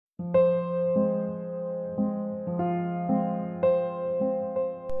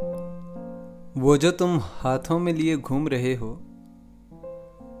वो जो तुम हाथों में लिए घूम रहे हो,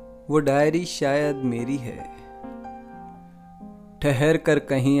 वो डायरी शायद मेरी है। ठहर कर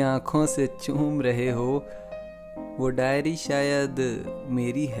कहीं आंखों से चूम रहे हो, वो डायरी शायद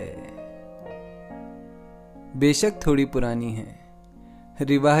मेरी है। बेशक थोड़ी पुरानी है,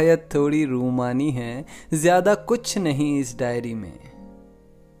 रिवायत थोड़ी रूमानी है, ज्यादा कुछ नहीं इस डायरी में।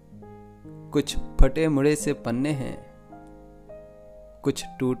 कुछ फटे मुड़े से पन्ने हैं, कुछ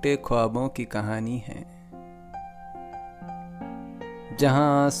टूटे ख्वाबों की कहानी है। जहां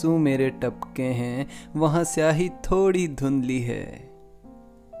आंसू मेरे टपके हैं, वहां स्याही थोड़ी धुंधली है।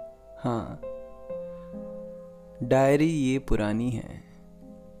 हाँ, डायरी ये पुरानी है,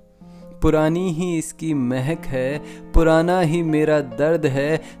 पुरानी ही इसकी महक है, पुराना ही मेरा दर्द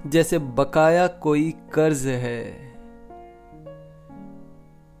है, जैसे बकाया कोई कर्ज है।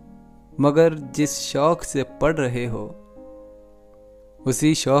 मगर जिस शौक से पढ़ रहे हो,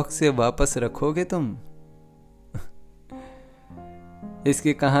 उसी शौक से वापस रखोगे तुम।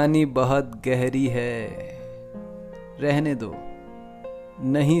 इसकी कहानी बहुत गहरी है, रहने दो,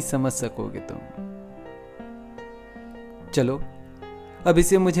 नहीं समझ सकोगे तुम। चलो अब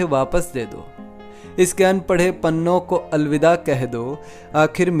इसे मुझे वापस दे दो, इसके अनपढ़े पन्नों को अलविदा कह दो।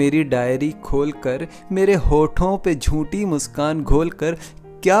 आखिर मेरी डायरी खोलकर, मेरे होठों पे झूठी मुस्कान घोलकर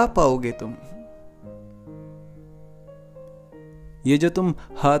क्या पाओगे तुम? ये जो तुम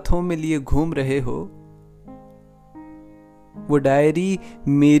हाथों में लिए घूम रहे हो, वो डायरी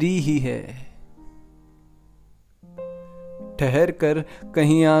मेरी ही है। ठहर कर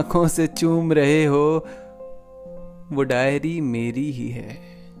कहीं आंखों से चूम रहे हो, वो डायरी मेरी ही है।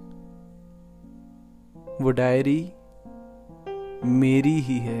 वो डायरी मेरी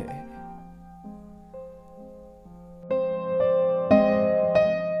ही है।